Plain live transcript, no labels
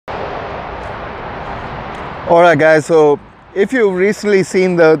Alright guys, so if you've recently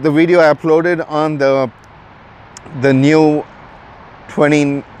seen the video I uploaded on the new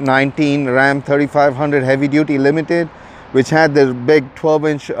 2019 Ram 3500 heavy duty limited, which had the big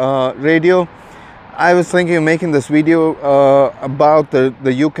 12-inch radio, I was thinking of making this video about the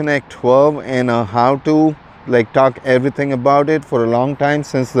Uconnect 12 and how to talk everything about it for a long time,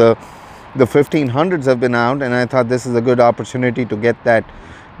 since the 1500s have been out, and I thought this is a good opportunity to get that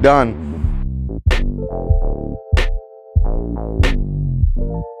done.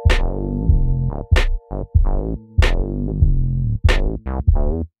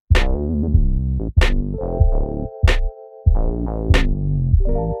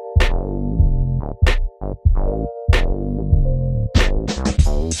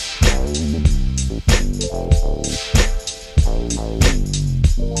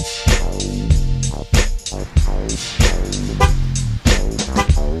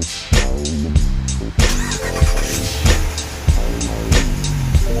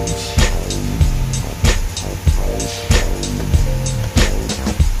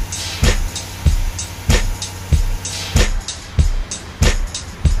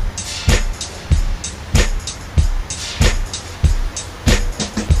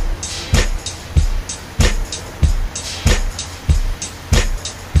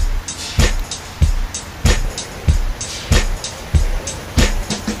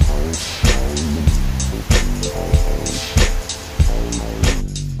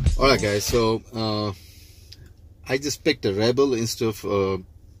 Alright guys, so I just picked a Rebel instead of a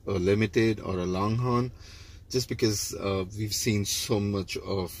Limited or a Longhorn, just because we've seen so much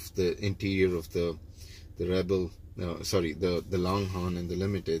of the interior of the Rebel, the Longhorn and the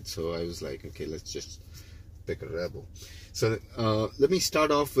Limited, so I was like, okay, let's just pick a Rebel. So let me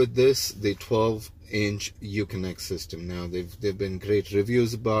start off with the 12-inch Uconnect system. Now there've been great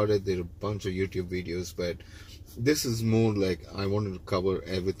reviews about it. There are a bunch of YouTube videos, but this is more like I wanted to cover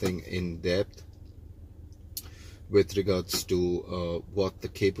everything in depth with regards to what the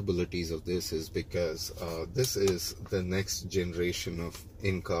capabilities of this is, because this is the next generation of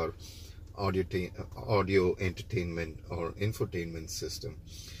in-car audio entertainment or infotainment system.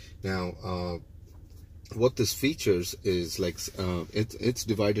 Now what this features is like it's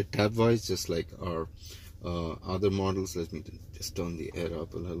divided tab-wise, just like our other models. Let me just turn the air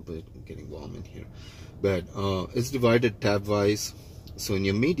up a little bit. I'm getting warm in here. But it's divided tab-wise. So in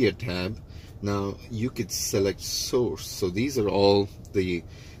your media tab, now you could select source. So these are all the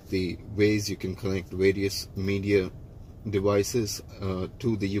ways you can connect various media devices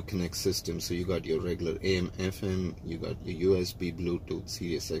to the Uconnect system. So you got your regular AM, FM, you got your USB, Bluetooth,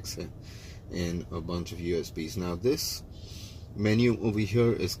 Sirius XM, and a bunch of USBs. Now this menu over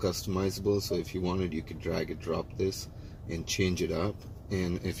here is customizable, so if you wanted, you could drag and drop this and change it up.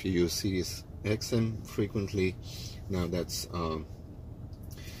 And if you use Sirius XM frequently, now that's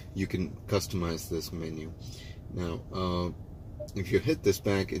you can customize this menu. Now if you hit this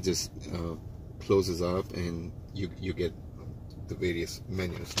back, it just closes up and you get the various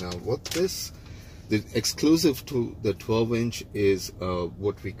menus. Now what the exclusive to the 12-inch is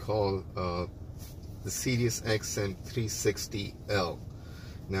what we call the Sirius XM 360L.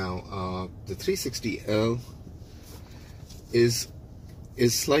 Now the 360L is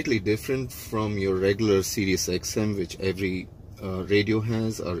slightly different from your regular Sirius XM, which every radio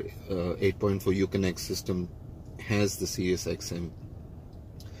has. Our 8.4 Uconnect system has the Sirius XM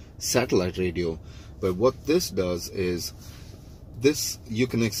satellite radio. But what this does is, this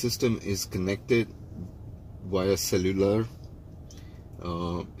Uconnect system is connected via cellular.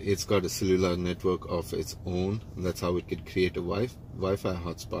 It's got a cellular network of its own. That's how it could create a Wi-Fi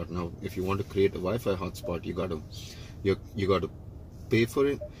hotspot. Now if you want to create a Wi-Fi hotspot, you gotta pay for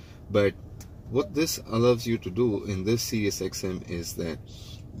it. But what this allows you to do in this Sirius XM is that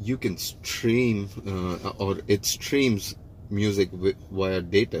you can stream or it streams music via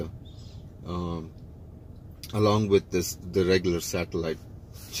data along with the regular satellite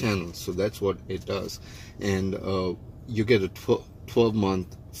channel. So that's what it does, and you get a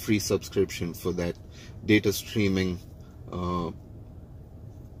 12-month free subscription for that data streaming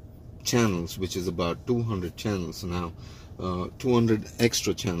channels, which is about 200 channels now. 200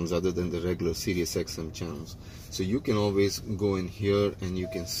 extra channels other than the regular Sirius XM channels. So you can always go in here and you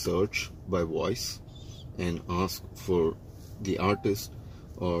can search by voice and ask for the artist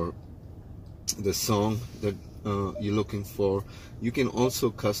or the song that you're looking for. You can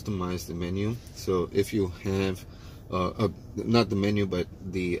also customize the menu. So if you have not the menu but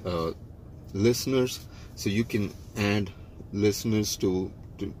the listeners, so you can add listeners to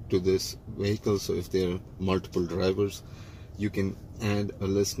this vehicle. So if there are multiple drivers, you can add a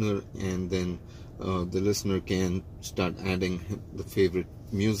listener, and then the listener can start adding the favorite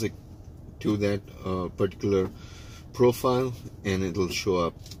music to that particular profile, and it'll show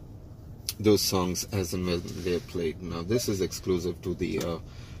up those songs as and when they're played. Now this is exclusive to the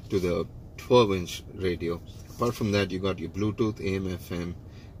 12-inch radio. Apart from that, you got your Bluetooth, AM, FM,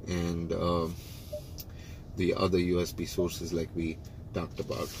 and the other USB sources like we talked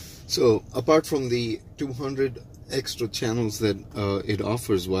about. So apart from the 200 extra channels that it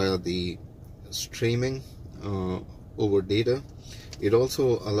offers via the streaming over data, it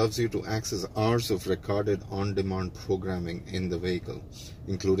also allows you to access hours of recorded on-demand programming in the vehicle,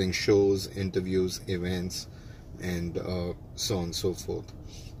 including shows, interviews, events, and so on and so forth,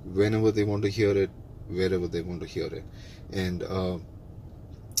 whenever they want to hear it, wherever they want to hear it. And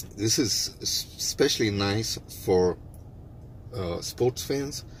this is especially nice for sports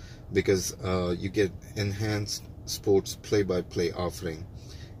fans, because you get enhanced sports play-by-play offering,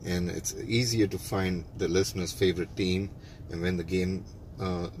 and it's easier to find the listener's favorite team. And when the game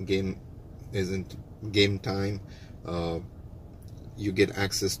isn't game time, you get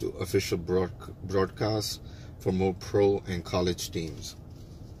access to official broadcasts for more pro and college teams.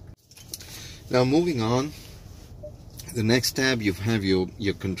 Now moving on, the next tab, you have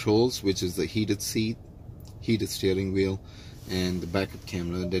your controls, which is the heated seat, heated steering wheel, and the backup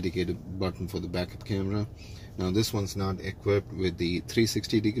camera, dedicated button for the backup camera. Now this one's not equipped with the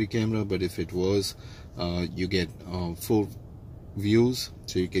 360-degree camera, but if it was, you get 4 views.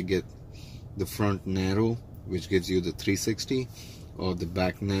 So you can get the front narrow, which gives you the 360, or the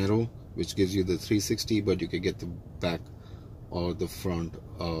back narrow, which gives you the 360, but you can get the back or the front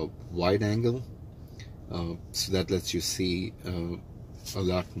wide angle. So that lets you see a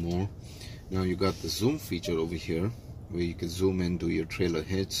lot more. Now you got the zoom feature over here, where you can zoom into your trailer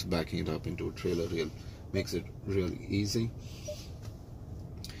hitch, backing it up into a trailer reel. Makes it really easy.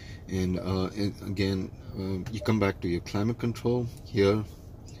 And again, you come back to your climate control. Here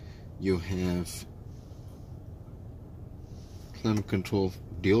you have climate control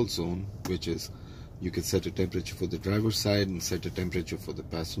dual zone, which is you can set a temperature for the driver's side and set a temperature for the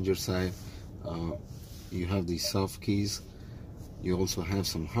passenger side. You have these soft keys. You also have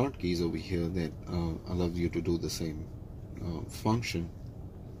some hard keys over here that allow you to do the same function.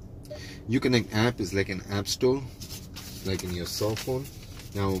 Uconnect app is like an app store, like in your cell phone.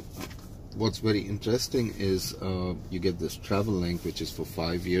 Now what's very interesting is you get this travel link, which is for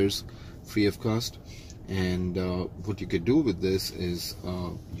 5 years free of cost. And what you could do with this is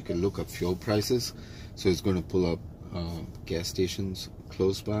you can look up fuel prices. So it's going to pull up gas stations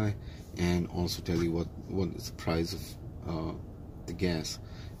close by, and also tell you what is the price of the gas.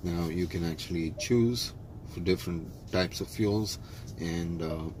 Now you can actually choose for different types of fuels,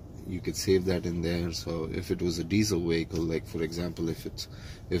 and you could save that in there. So if it was a diesel vehicle, like for example,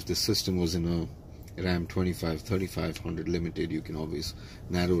 if the system was in a Ram 3500 limited, you can always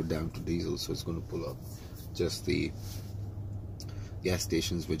narrow it down to diesel. So it's going to pull up just the gas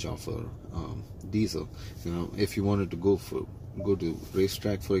stations which offer diesel. Now if you wanted to go to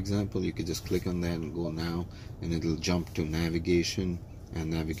racetrack, for example, you could just click on that and go now, and it'll jump to navigation and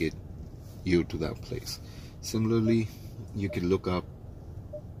navigate you to that place. Similarly, you can look up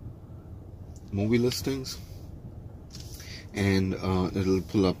movie listings, and it'll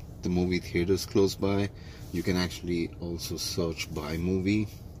pull up the movie theaters close by. You can actually also search by movie.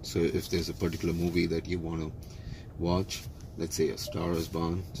 So if there's a particular movie that you want to watch, let's say A Star Is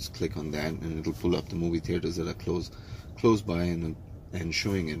Born, just click on that and it'll pull up the movie theaters that are close by and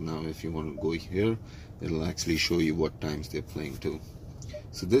showing it. Now if you want to go here, it'll actually show you what times they're playing too.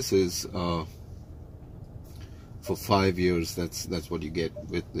 So this is for 5 years. That's what you get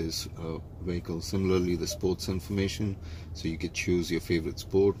with this vehicle. Similarly, the sports information, so you could choose your favorite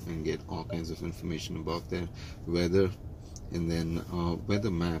sport and get all kinds of information about their weather. And then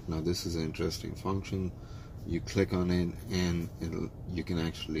weather map. Now this is an interesting function. You click on it and you can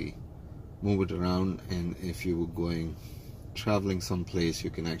actually move it around, and if you were traveling someplace, you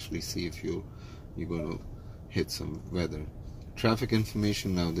can actually see if you're going to hit some weather. Traffic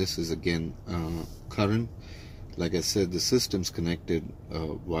information. Now this is again current. Like I said, the system's connected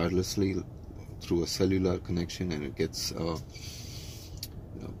wirelessly through a cellular connection, and it gets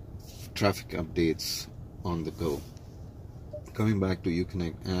traffic updates on the go. Coming back to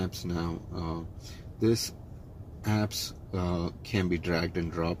Uconnect apps now, this apps can be dragged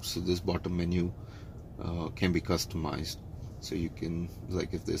and dropped. So this bottom menu can be customized. So you can,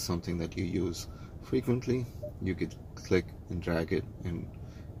 like if there's something that you use frequently, you could click and drag it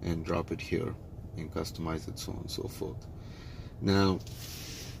and drop it here and customize it, so on and so forth. Now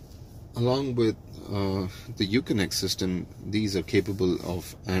Along with the Uconnect system, these are capable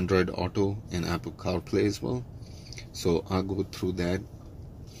of Android Auto and Apple CarPlay as well. So I'll go through that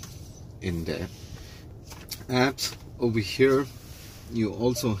in depth. Apps over here, you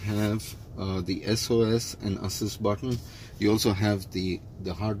also have the SOS and assist button. You also have the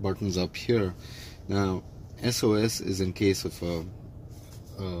hard buttons up here. Now SOS is in case of a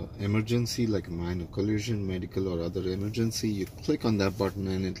emergency, like a minor collision, medical or other emergency. You click on that button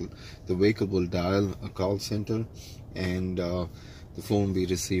and the vehicle will dial a call center, and the phone will be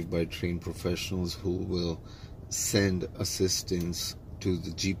received by trained professionals who will send assistance to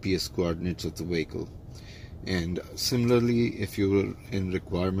the GPS coordinates of the vehicle. And similarly, if you were in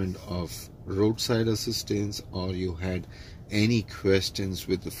requirement of roadside assistance or you had any questions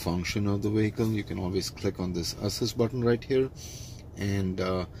with the function of the vehicle, you can always click on this assist button right here, and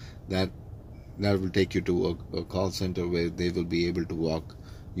that will take you to a call center where they will be able to walk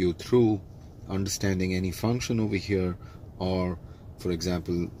you through understanding any function over here, or for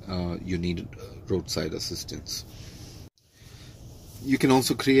example you need roadside assistance. You can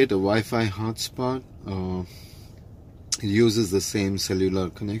also create a Wi-Fi hotspot. It uses the same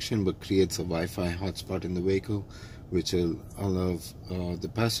cellular connection but creates a Wi-Fi hotspot in the vehicle, which will allow the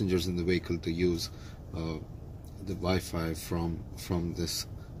passengers in the vehicle to use the Wi-Fi from this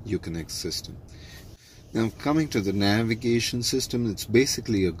Uconnect system. Now coming to the navigation system, it's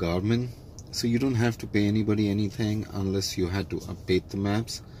basically a Garmin, so you don't have to pay anybody anything unless you had to update the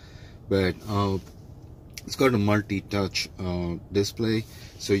maps. But it's got a multi-touch display,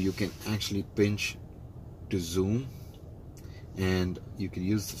 so you can actually pinch to zoom, and you can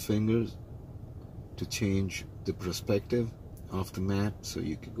use the fingers to change the perspective of the map. So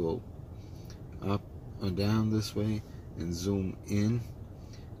you could go up or down this way and zoom in.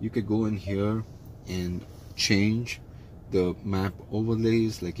 You could go in here and change the map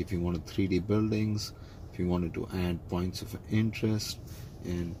overlays, like if you wanted 3D buildings, if you wanted to add points of interest,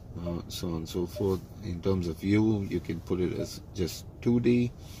 and so on and so forth. In terms of view, you can put it as just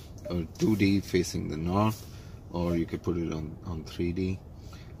 2D or 2D facing the north, or you could put it on 3D.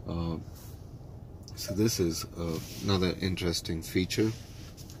 So this is another interesting feature.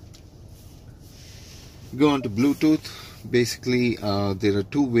 Go on to Bluetooth. Basically there are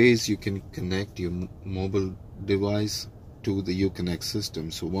two ways you can connect your mobile device to the Uconnect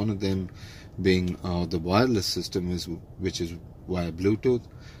system. So one of them being the wireless system, which is via Bluetooth.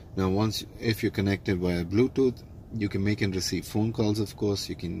 Now if you're connected via Bluetooth, you can make and receive phone calls. Of course,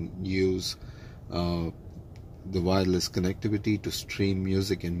 you can use the wireless connectivity to stream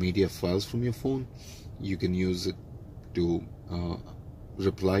music and media files from your phone. You can use it to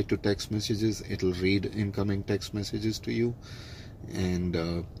reply to text messages. It'll read incoming text messages to you. And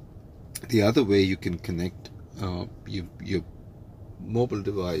the other way you can connect your mobile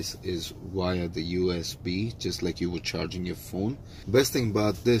device is via the USB, just like you were charging your phone. Best thing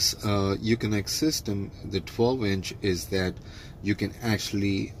about this Uconnect system, the 12-inch, is that you can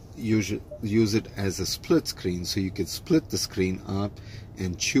actually use it as a split screen. So you can split the screen up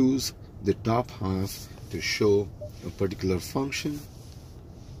and choose the top half to show a particular function,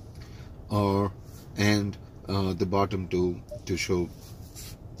 and the bottom to show,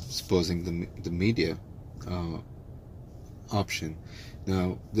 supposing the media option.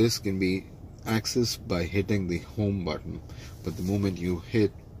 Now this can be accessed by hitting the home button, but the moment you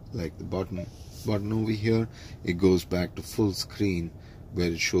hit like the button over here, it goes back to full screen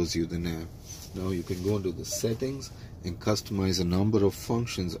where it shows you the nav. Now you can go into the settings and customize a number of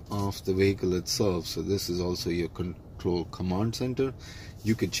functions of the vehicle itself. So this is also your control command center.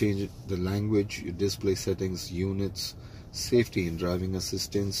 You can change the language, your display settings, units, safety and driving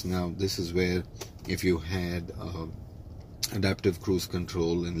assistance. Now this is where if you had adaptive cruise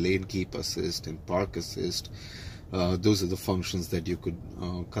control and lane keep assist and park assist, those are the functions that you could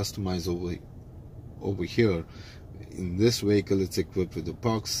customize over here. In this vehicle, it's equipped with the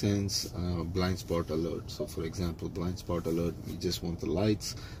park sense, blind spot alert. So for example, blind spot alert, you just want the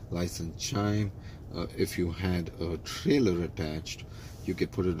lights and chime. If you had a trailer attached, you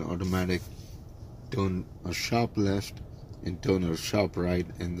could put it in automatic, turn a sharp left and turn a sharp right,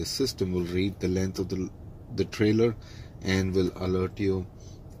 and the system will read the length of the trailer and will alert you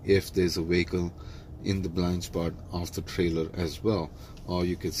if there's a vehicle in the blind spot of the trailer as well. Or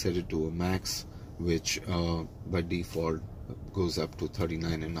you could set it to a max, which by default goes up to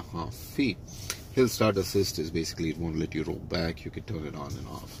 39.5 feet. Hill start assist is basically it won't let you roll back. You could turn it on and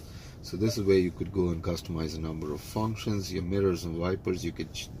off. So this is where you could go and customize a number of functions. Your mirrors and wipers, you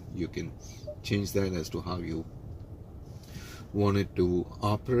can change that as to how you want it to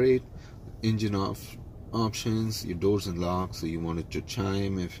operate. Engine off options, your doors and locks, so you want it to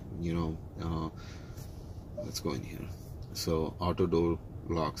chime if you know. Let's go in here. So auto door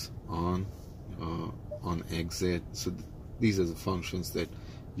locks on exit. So these are the functions that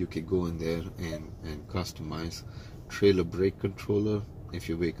you can go in there and customize. Trailer brake controller, if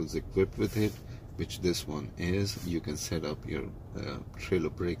your vehicle is equipped with it, which this one is, you can set up your trailer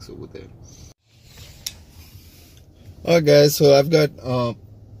brakes over there. Alright guys, so I've got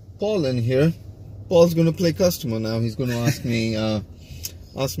Paul in here. Paul's gonna play customer now. He's gonna ask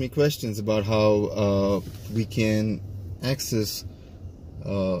me questions about how we can access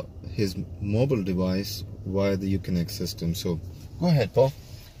his mobile device via the Uconnect system. So go ahead, Paul.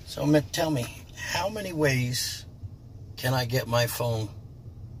 So Mick, tell me, how many ways can I get my phone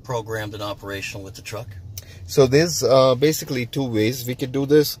programmed and operational with the truck? So there's basically two ways we could do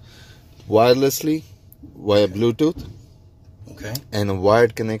this: wirelessly via Bluetooth. Okay. And a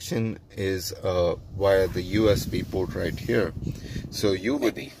wired connection is via the USB port right here. So you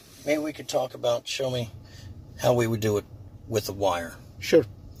would... Maybe we could talk about, show me how we would do it with the wire. Sure.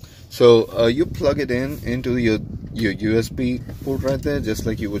 So you plug it into your USB port right there, just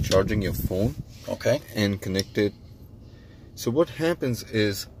like you were charging your phone. Okay. And connect it. So what happens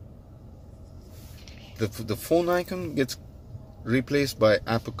is the phone icon gets replaced by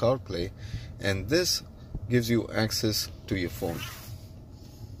Apple CarPlay, and this gives you access to your phone.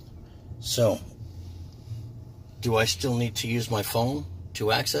 So, do I still need to use my phone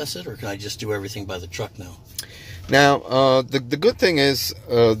to access it, or can I just do everything by the truck now? Now, the good thing is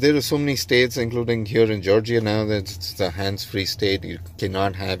there are so many states, including here in Georgia now, that it's a hands-free state. You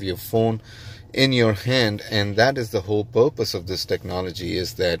cannot have your phone in your hand, and that is the whole purpose of this technology,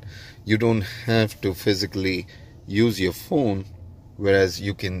 is that you don't have to physically use your phone, whereas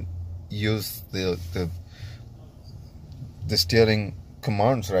you can use the steering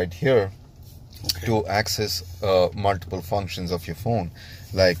commands right here. Okay. To access multiple functions of your phone,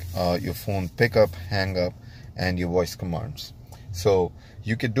 like your phone pickup, hang up, and your voice commands. So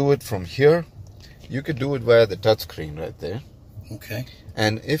you could do it from here. You could do it via the touch screen right there. Okay.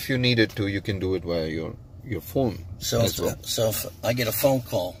 And if you needed to, you can do it via your phone. So if I get a phone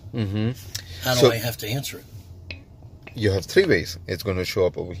call, how do I have to answer it? You have three ways. It's going to show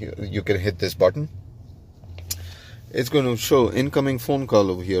up over here. You can hit this button. It's going to show incoming phone call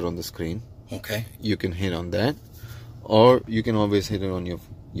over here on the screen. Okay. You can hit on that, or you can always hit it on your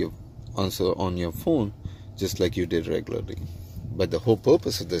answer on your phone, just like you did regularly. But the whole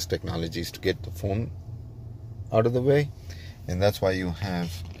purpose of this technology is to get the phone out of the way, and that's why you have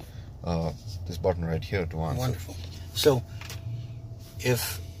this button right here to answer. Wonderful. So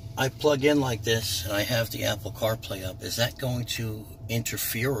if I plug in like this and I have the Apple CarPlay up, is that going to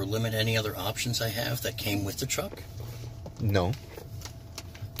interfere or limit any other options I have that came with the truck? No.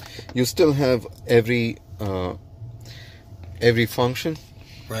 You still have every function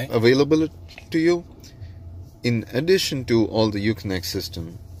available to you. In addition to all the Uconnect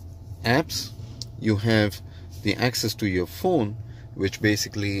System apps, you have the access to your phone, which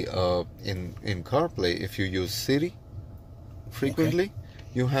basically in CarPlay, if you use Siri frequently,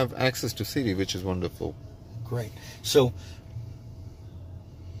 you have access to Siri, which is wonderful. Great. So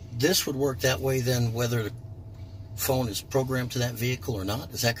this would work that way then, whether the phone is programmed to that vehicle or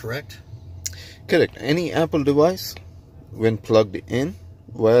not. Is that correct? Correct. Any Apple device, when plugged in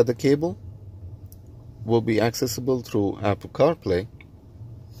via the cable, will be accessible through Apple CarPlay.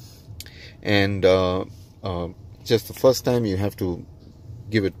 And just the first time you have to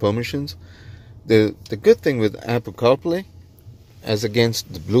give it permissions. The good thing with Apple CarPlay, as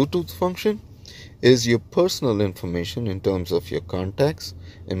against the Bluetooth function, is your personal information in terms of your contacts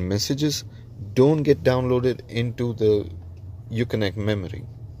and messages don't get downloaded into the Uconnect memory.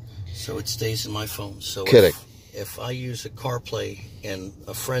 So it stays in my phone. So correct. If I use a CarPlay in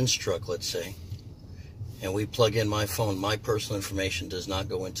a friend's truck, let's say, and we plug in my phone, my personal information does not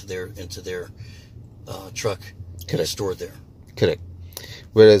go into their truck. Correct. And it's stored there. Correct.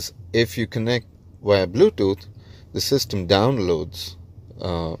 Whereas if you connect via Bluetooth, the system downloads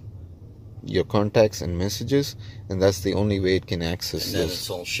your contacts and messages, and that's the only way it can access and then this. It's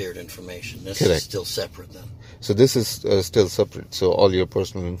all shared information. This correct. Is still separate then. So this is still separate. So all your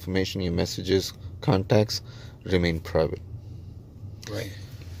personal information, your messages, contacts remain private. Right.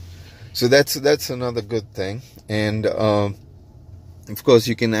 So that's another good thing. And of course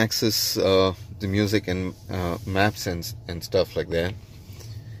you can access the music and maps and stuff like that.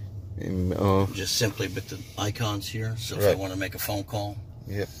 Just simply with the icons here. So if right. I want to make a phone call,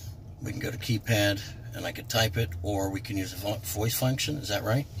 yep. We can go to keypad and I can type it, or we can use a voice function. Is that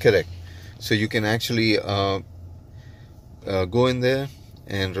right? Correct. So you can actually go in there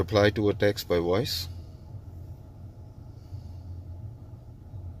and reply to a text by voice.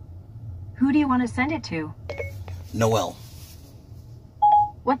 Who do you want to send it to? Noel.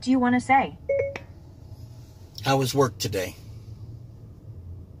 What do you want to say? How was work today?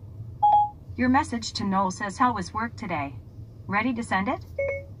 Your message to Noel says how was work today. Ready to send it?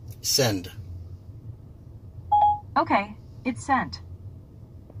 Send. Okay, it's sent.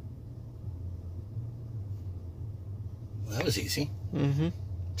 Well, that was easy. Mm-hmm.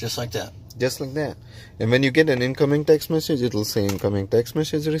 Just like that. Just like that. And when you get an incoming text message, it'll say incoming text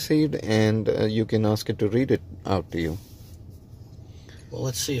message received, and you can ask it to read it out to you. Well,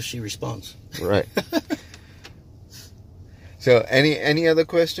 let's see if she responds. Right. So, any other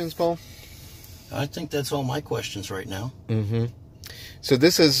questions, Paul? I think that's all my questions right now. Mm-hmm. So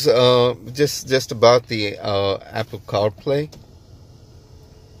this is just about the Apple CarPlay.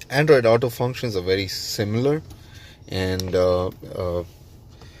 Android Auto functions are very similar, and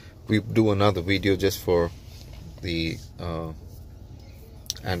we do another video just for the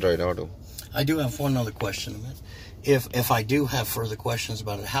Android Auto. I do have one other question. If I do have further questions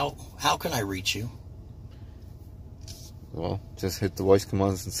about it, how can I reach you? Well, just hit the voice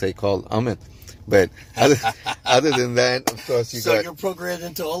commands and say call Amit. But other than that, of course, you're programmed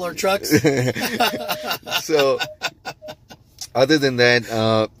into all our trucks? So, other than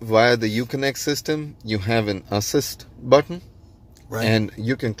that, via the Uconnect system, you have an assist button. Right. And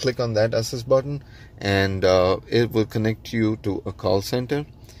you can click on that assist button, and it will connect you to a call center,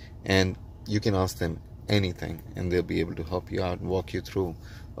 and you can ask them anything, and they'll be able to help you out and walk you through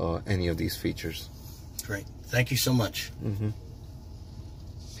any of these features. Great. Thank you so much. Mm-hmm.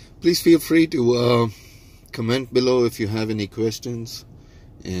 Please feel free to comment below if you have any questions,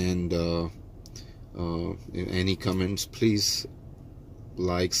 and any comments. Please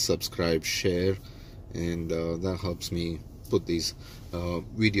like, subscribe, share, and that helps me put these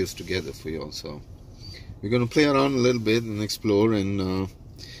videos together for you all. So we're going to play around a little bit and explore, and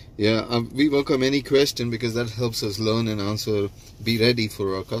we welcome any question, because that helps us learn and answer, be ready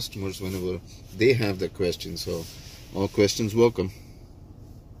for our customers whenever they have their questions. So all questions welcome.